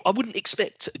polished. I wouldn't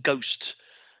expect a ghost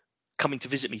coming to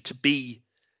visit me to be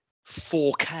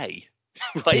 4K,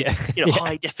 right?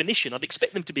 High definition. I'd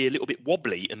expect them to be a little bit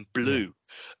wobbly and blue,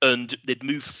 and they'd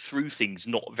move through things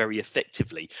not very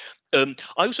effectively. I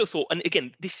also thought, and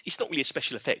again, it's not really a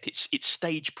special effect. It's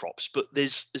stage props, but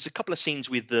there's a couple of scenes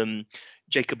with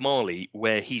Jacob Marley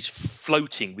where he's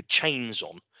floating with chains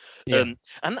on. And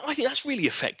I think that's really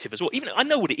effective as well. Even I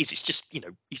know what it is. It's just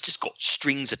he's just got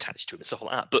strings attached to him and stuff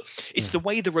like that. But it's the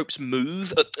way the ropes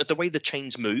move, the way the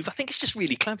chains move. I think it's just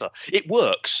really clever. It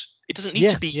works. It doesn't need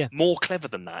to be more clever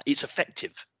than that. It's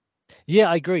effective. Yeah,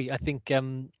 I agree. I think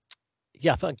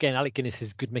I thought again, Alec Guinness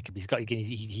is good makeup. He's got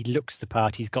he looks the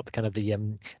part. He's got the kind of the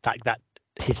that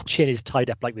his chin is tied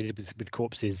up like they did with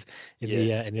corpses in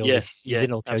the old he's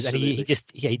in all clothes, and he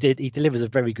delivers a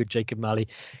very good Jacob Marley,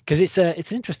 because it's an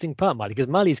interesting part, Marley, because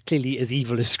Marley is clearly as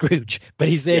evil as Scrooge, but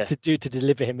he's there to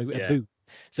deliver him a boot.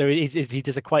 So he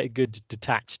does a quite a good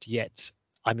detached yet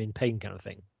I'm in pain kind of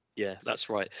thing. Yeah, that's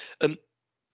right.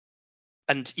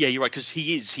 And you're right, because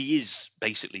he is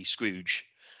basically Scrooge.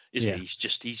 Isn't he? He's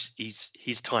just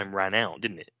his time ran out,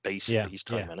 didn't it? Basically, his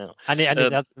time ran out, and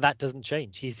that doesn't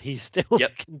change. He's still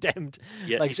condemned.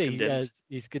 Like he's condemned.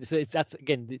 He's good. So that's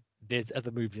again. There's other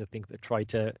movies I think that try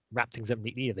to wrap things up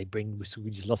neatly. They bring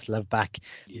Scrooge's lost love back.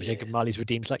 Jacob Marley's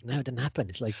redeemed. It's like no, it didn't happen.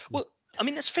 It's like I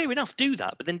mean, that's fair enough. Do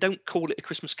that, but then don't call it A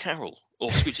Christmas Carol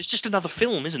or Scrooge. It's just another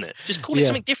film, isn't it? Just call it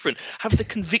something different. Have the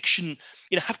conviction.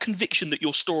 Have conviction that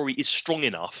your story is strong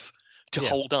enough to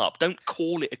hold up. Don't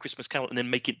call it A Christmas Carol and then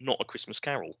make it not A Christmas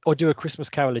Carol. Or do A Christmas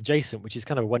Carol adjacent, which is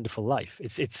kind of A Wonderful Life.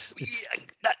 It's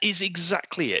that is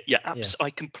exactly it. I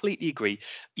completely agree.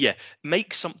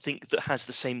 Make something that has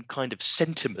the same kind of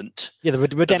sentiment. The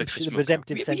redemptive sentiment.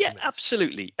 Yeah,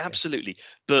 absolutely.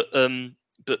 But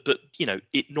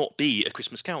it not be A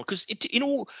Christmas Carol, because in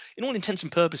all intents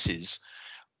and purposes,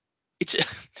 it's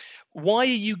why are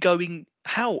you going?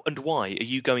 How and why are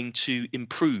you going to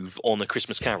improve on A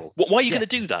Christmas Carol? Why are you going to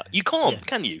do that? You can't,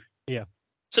 can you? Yeah.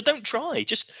 So don't try.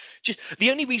 Just the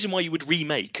only reason why you would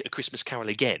remake A Christmas Carol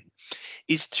again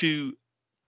is kind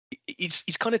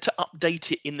of to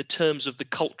update it in the terms of the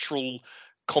cultural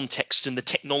context and the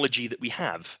technology that we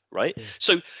have, right? Yeah.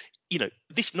 So,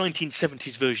 this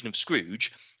 1970s version of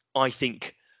Scrooge, I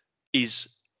think,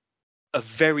 is a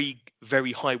very,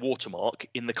 very high watermark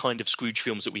in the kind of Scrooge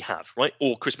films that we have, right?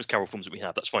 Or Christmas Carol films that we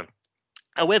have. That's fine.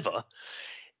 However,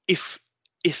 if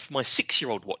my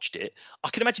 6-year-old watched it, I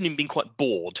can imagine him being quite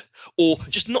bored, or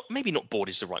just maybe not bored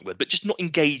is the right word, but just not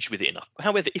engaged with it enough.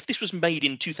 However, if this was made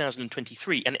in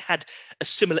 2023 and it had a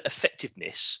similar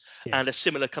effectiveness and a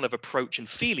similar kind of approach and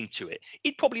feeling to it,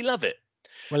 he'd probably love it.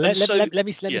 Well, let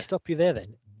me stop you there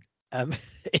then.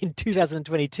 in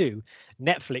 2022,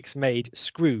 Netflix made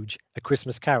Scrooge: A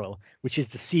Christmas Carol, which is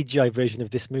the CGI version of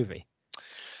this movie.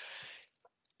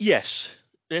 Yes,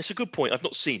 that's a good point. I've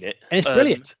not seen it. And it's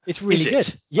brilliant. It's really good.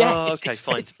 It? Yeah, Oh, okay,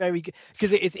 fine. It's very good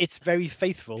because it's very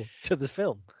faithful to the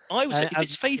film. I would say if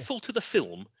it's faithful to the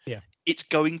film, yeah, it's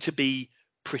going to be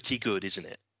pretty good, isn't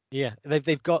it? yeah.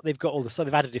 They've got all the so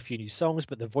they've added a few new songs,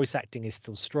 but the voice acting is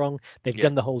still strong. They've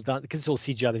done the whole because it's all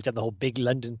CGI. They've done the whole big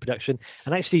London production,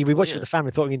 and actually we watched it with the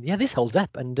family, thought, yeah, this holds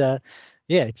up, and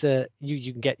yeah, it's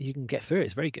you can get through it.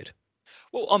 It's very good.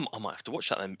 Well, I might have to watch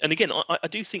that then. And again, I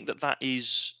do think that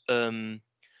is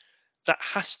that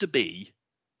has to be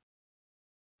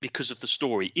because of the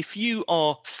story. If you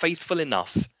are faithful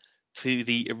enough to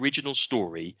the original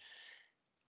story,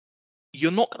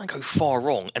 you're not going to go far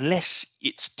wrong unless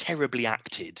it's terribly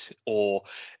acted or,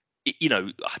 you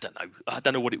know, I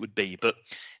don't know what it would be, but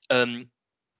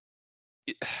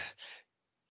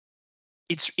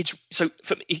it's so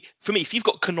for me, if you've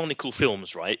got canonical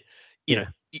films, right, you know,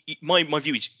 my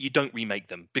view is you don't remake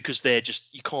them because they're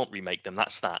just, you can't remake them.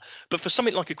 That's that. But for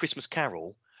something like A Christmas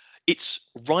Carol, it's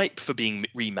ripe for being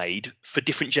remade for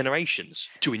different generations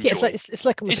to enjoy. Yeah, it's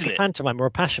like almost like a pantomime or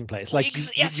a passion play. It's like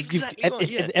exactly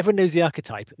right, everyone knows the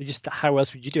archetype. Just how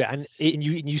else would you do it? And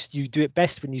you do it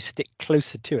best when you stick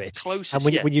closer to it. And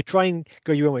when you try and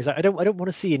go your own way, it's like I don't want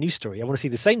to see a new story. I want to see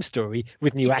the same story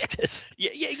with new actors.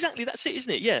 Yeah, exactly. That's it,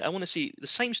 isn't it? Yeah, I want to see the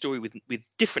same story with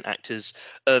different actors,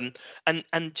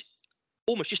 and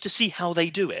almost just to see how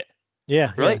they do it.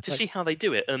 Yeah, right. To see how they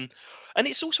do it. And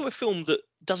it's also a film that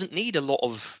doesn't need a lot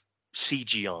of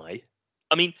CGI.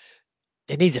 I mean,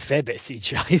 it needs a fair bit of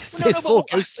CGI. There's 4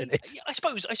 ghosts in it. I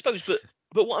suppose, but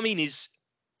what I mean is,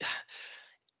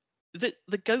 the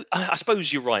ghost. I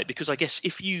suppose you're right, because I guess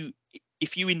if you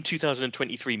in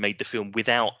 2023 made the film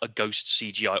without a ghost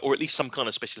CGI or at least some kind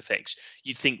of special effects,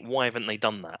 you'd think, why haven't they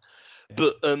done that?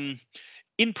 Yeah. But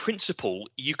in principle,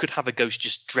 you could have a ghost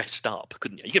just dressed up,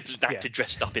 couldn't you? You could have an actor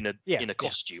dressed up in a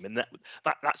costume, and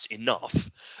that's enough.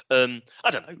 I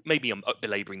don't know. Maybe I'm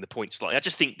belaboring the point slightly. I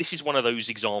just think this is one of those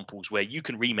examples where you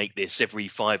can remake this every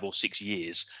 5 or 6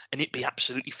 years, and it'd be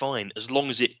absolutely fine as long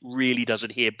as it really does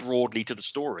adhere broadly to the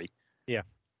story. Yeah.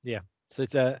 So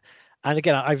it's and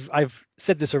again, I've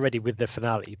said this already with the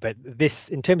finale, but this,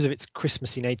 in terms of its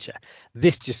Christmassy nature,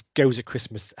 this just goes at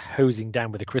Christmas hosing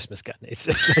down with a Christmas gun. It's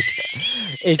just like,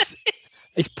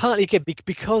 it's partly again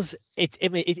because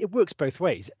it works both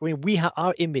ways. I mean, we have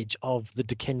our image of the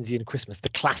Dickensian Christmas, the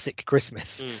classic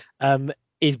Christmas,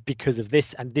 is because of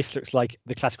this, and this looks like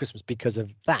the classic Christmas because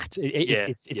of that.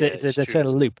 It's an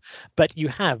eternal loop. But you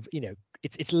have,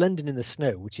 it's London in the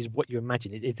snow, which is what you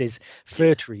imagine. There's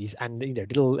fir trees and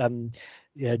little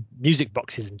music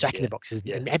boxes and Jack in the boxes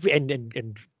and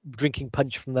and drinking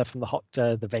punch from the hot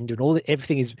the vendor, and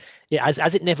everything is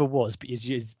as it never was, but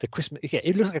is the Christmas.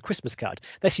 It looks like a Christmas card.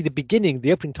 Actually,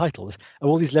 the opening titles are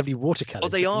all these lovely watercolors. Oh,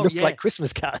 they are look like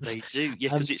Christmas cards. They do,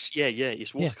 because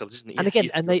it's watercolors, isn't it? And again,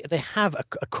 and they have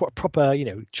a proper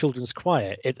children's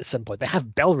choir at some point. They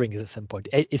have bell ringers at some point.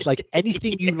 It's like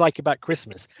anything you like about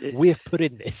Christmas, we have put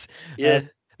in this.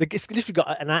 It's literally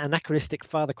got an anachronistic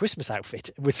Father Christmas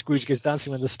outfit with Scrooge goes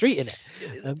dancing on the street in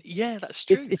it. That's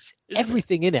true. It's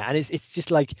everything in it, and it's just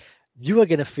like you are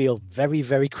going to feel very,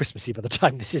 very Christmassy by the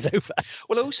time this is over.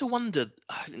 Well, I also wonder,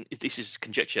 if this is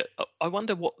conjecture, I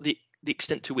wonder what the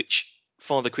extent to which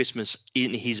Father Christmas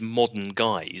in his modern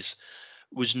guise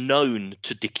was known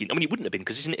to Dickens. I mean, it wouldn't have been,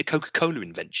 because isn't it a Coca-Cola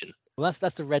invention? Well,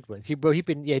 that's the red one. He'd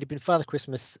been Father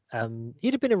Christmas.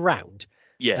 He'd have been around.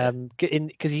 Yeah.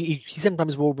 Because he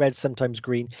sometimes wore red, sometimes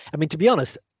green. I mean, to be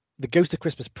honest, the Ghost of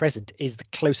Christmas Present is the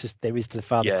closest there is to the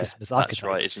Father Christmas archetype. That's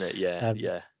right, isn't it?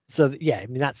 Yeah. So I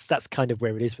mean, that's kind of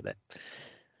where it is with it.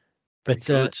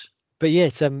 But yeah,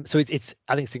 it's so it's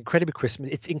I think it's incredibly Christmas.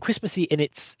 It's in Christmassy in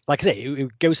its, like I say,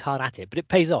 it goes hard at it, but it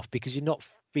pays off because you're not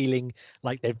feeling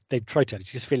like they've tried to. You're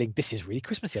just feeling this is really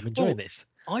Christmassy. I'm enjoying this.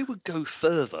 I would go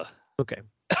further. Okay.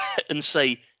 And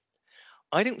say,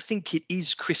 I don't think it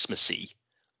is Christmassy.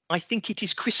 I think it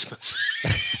is Christmas.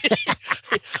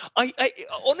 I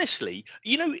honestly,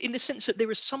 in the sense that there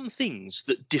are some things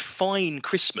that define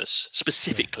Christmas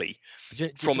specifically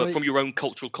from your own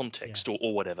cultural context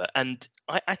or whatever. And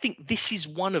I think this is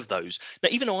one of those. Now,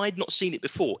 even though I'd not seen it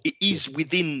before, it is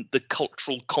within the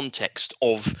cultural context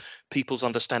of people's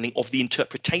understanding of the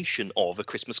interpretation of A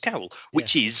Christmas Carol,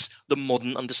 which is the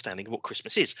modern understanding of what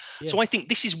Christmas is. So I think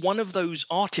this is one of those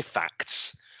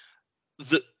artifacts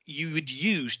that you would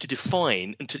use to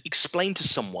define and to explain to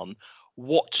someone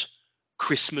what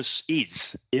Christmas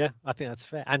is. Yeah, I think that's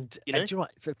fair. And You do know, you know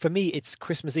what? For me, it's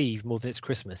Christmas Eve more than it's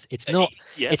Christmas. It's Uh, not.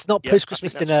 yeah, It's not yeah, I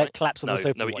post-Christmas think that's dinner, right. collapse on No, the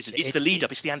sofa, no, it watch isn't. it. It's the lead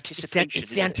up. It's the anticipation,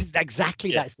 isn't it?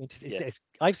 Exactly Yeah, that. yeah.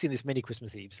 I've seen this many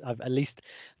Christmas Eves. I've at least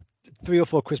 3 or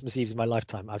 4 Christmas Eves in my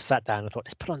lifetime. I've sat down and thought,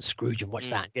 let's put on Scrooge and watch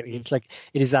that. It's like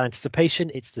it is that anticipation.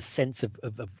 It's the sense of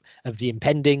the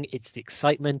impending. It's the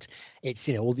excitement. It's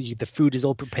all the food is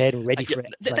all prepared and ready Yeah, for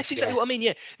it. that's exactly what I mean.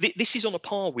 Yeah, this is on a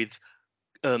par with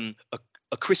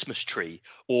a Christmas tree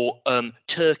or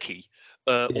turkey.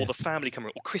 Or the family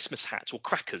coming, or Christmas hats, or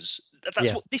crackers.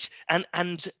 That's what this and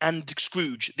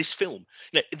Scrooge. This film,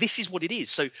 this is what it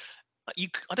is. So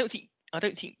I don't think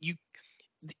you.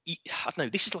 I don't know.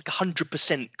 This is like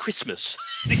 100% Christmas.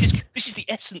 This is the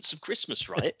essence of Christmas,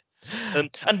 right?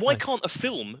 And why can't a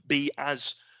film be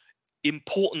as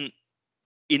important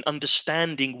in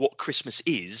understanding what Christmas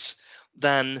is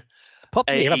than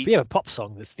a pop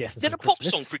song that's the essence than of a pop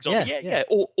Christmas. song, for example? Yeah.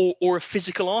 Or a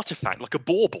physical artifact like a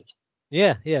bauble.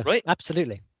 Yeah, Right.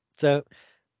 absolutely. So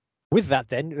with that,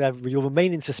 then you'll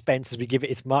remain in suspense as we give it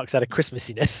its marks out of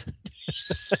Christmassiness.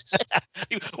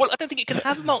 Well, I don't think it can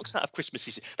have marks out of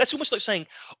Christmas. That's almost like saying,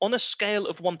 on a scale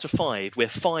of 1 to 5, where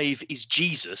 5 is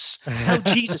Jesus, how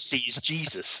Jesus-y is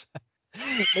Jesus?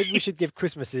 Maybe we should give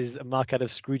Christmases a mark out of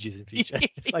Scrooges in future.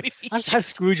 It's like, We how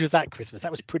Scrooge was that Christmas?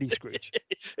 That was pretty Scrooge.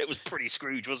 It was pretty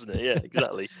Scrooge, wasn't it? Yeah,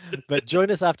 exactly. But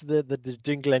join us after the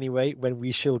jingle anyway, when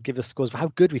we shall give us scores for how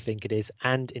good we think it is,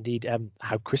 and indeed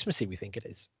how Christmassy we think it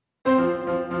is.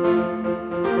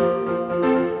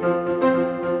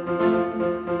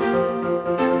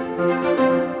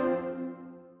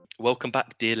 Welcome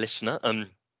back, dear listener.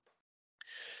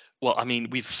 Well, I mean,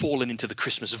 we've fallen into the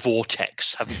Christmas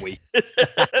vortex, haven't we?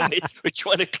 We're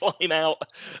trying to climb out,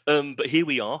 but here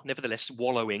we are, nevertheless,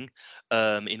 wallowing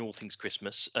in all things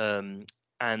Christmas. And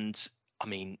I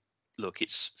mean, look,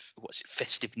 it's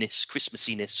festiveness,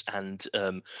 Christmassiness,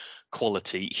 and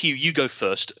quality. Hugh, you go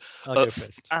first. I'll go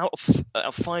first. Out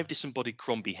of 5 disembodied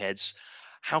Crombie heads,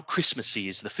 how Christmassy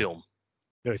is the film?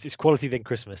 No, it's quality then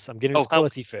Christmas. I'm giving it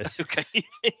quality first. Okay.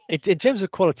 In terms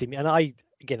of quality, and I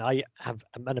have,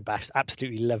 I'm unabashed,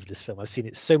 absolutely love this film. I've seen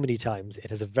it so many times. It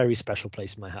has a very special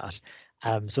place in my heart.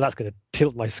 So that's going to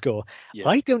tilt my score. Yeah.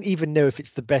 I don't even know if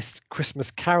it's the best Christmas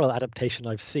Carol adaptation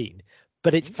I've seen,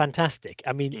 but it's fantastic.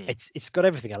 I mean, it's got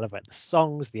everything I love about the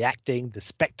songs, the acting, the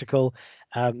spectacle.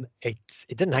 It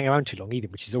didn't hang around too long either,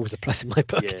 which is always a plus in my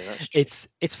book. Yeah, that's true.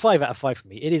 It's 5 out of 5 for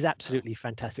me. It is absolutely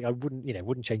fantastic. I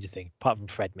wouldn't change a thing, apart from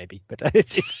Fred maybe. But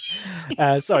it's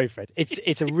sorry, Fred.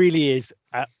 It really is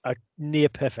a near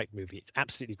perfect movie. It's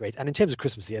absolutely great. And in terms of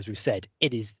Christmassy, as we've said,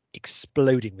 it is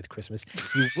exploding with Christmas.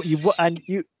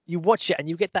 You watch it and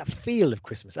you get that feel of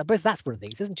Christmas. I suppose that's one of the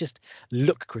things. It doesn't just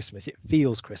look Christmas; it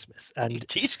feels Christmas. And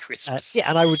it is Christmas. Yeah,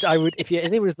 and I would, if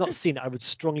anyone has not seen it, I would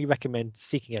strongly recommend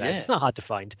seeking it out. Yeah. It's not hard to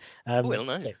find. Well,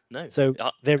 no. So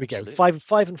there we go. 5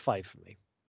 and 5 for me.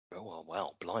 Oh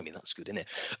wow, blimey, that's good, isn't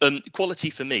it? Quality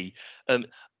for me.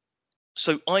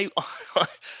 So I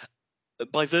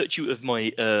by virtue of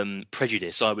my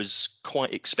prejudice, I was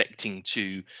quite expecting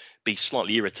to be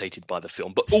slightly irritated by the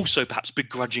film, but also perhaps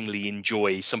begrudgingly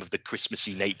enjoy some of the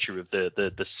Christmassy nature of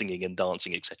the singing and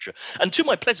dancing, etc. And to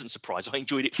my pleasant surprise, I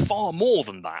enjoyed it far more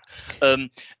than that.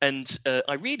 And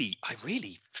I really,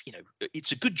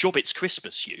 it's a good job it's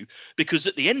Christmas, Hugh, because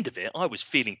at the end of it, I was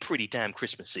feeling pretty damn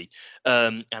Christmassy,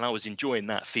 and I was enjoying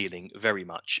that feeling very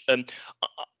much.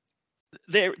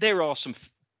 There are some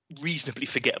reasonably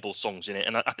forgettable songs in it,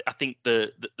 and I think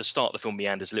the start of the film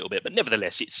meanders a little bit, but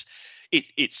nevertheless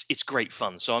it's great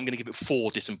fun. So I'm going to give it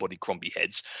 4 disembodied Crombie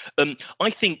heads. I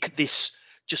think this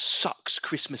just sucks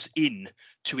Christmas in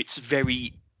to its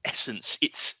very essence.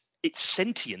 It's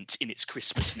sentient in its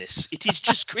Christmasness. It is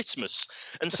just Christmas,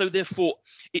 and so therefore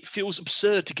it feels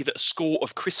absurd to give it a score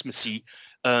of Christmassy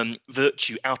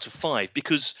virtue out of 5,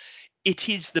 because it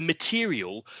is the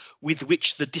material with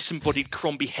which the disembodied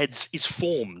Crombie heads is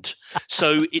formed.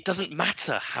 So it doesn't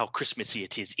matter how Christmassy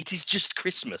it is. It is just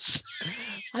Christmas.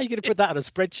 How are you going to put that on a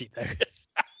spreadsheet, though?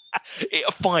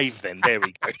 A 5, then. There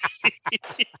we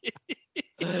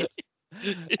go.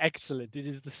 Excellent. It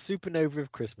is the supernova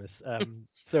of Christmas.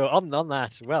 So on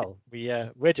that, well,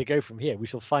 where to go from here? We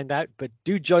shall find out. But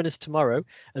do join us tomorrow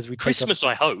as we Christmas,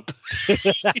 I hope.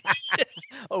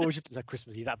 Oh, we should have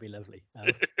Christmas Eve. That'd be lovely.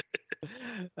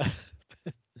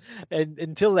 And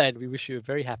until then, we wish you a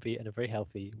very happy and a very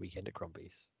healthy weekend at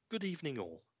Crombie's. Good evening,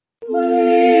 all.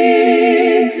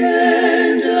 Weekend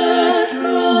at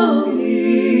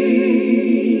Crombie's.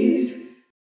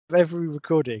 Every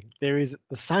recording, there is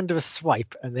the sound of a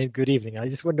swipe and then good evening. I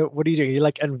just wonder, what are you doing? You're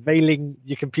like unveiling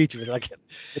your computer with like.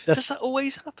 Does that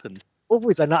always happen?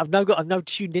 Always. I've now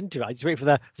tuned into it. I just wait for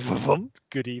the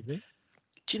good evening.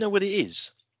 Do you know what it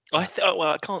is? Well,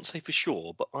 I can't say for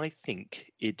sure, but I think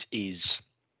it is.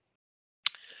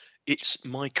 It's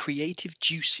my creative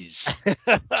juices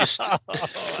just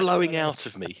flowing out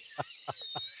of me.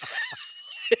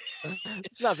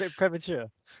 It's not a bit premature.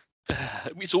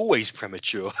 It's always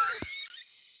premature.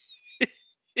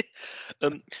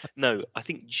 No, I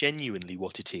think genuinely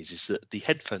what it is that the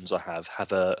headphones I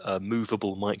have a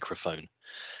movable microphone,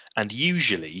 and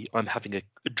usually I'm having a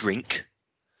drink,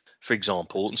 for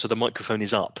example, and so the microphone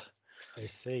is up. I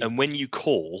see. And when you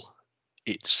call,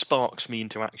 it sparks me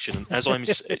into action. And as I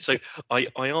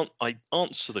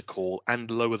answer the call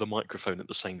and lower the microphone at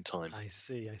the same time. I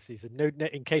see. So no,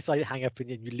 in case I hang up and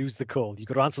you lose the call, you've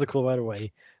got to answer the call right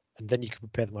away, and then you can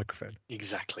prepare the microphone.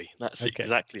 Exactly. That's Okay.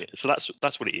 exactly it. So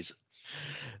that's what it is.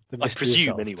 The I mystery presume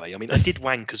solved. anyway. I mean, I did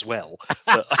wank as well,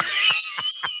 but,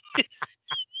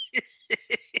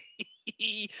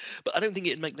 but I don't think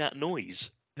it'd make that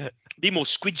noise. Be more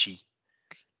squidgy.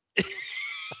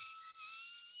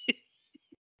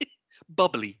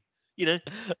 Bubbly, you know.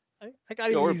 I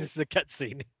can't even use this as a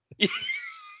cutscene.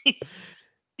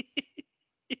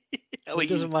 How are It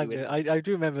doesn't you mind. doing? I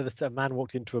do remember that a man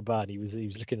walked into a bar and he was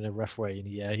looking in a rough way, and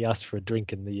he asked for a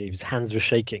drink, and his hands were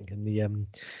shaking,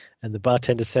 and the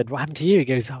bartender said, "What happened to you?" He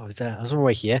goes, "Oh, I was on my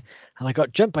way here, and I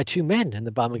got jumped by two men." And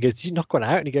the barman goes, "Did you knock one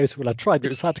out?" And he goes, "Well, I tried, but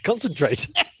it was hard to concentrate."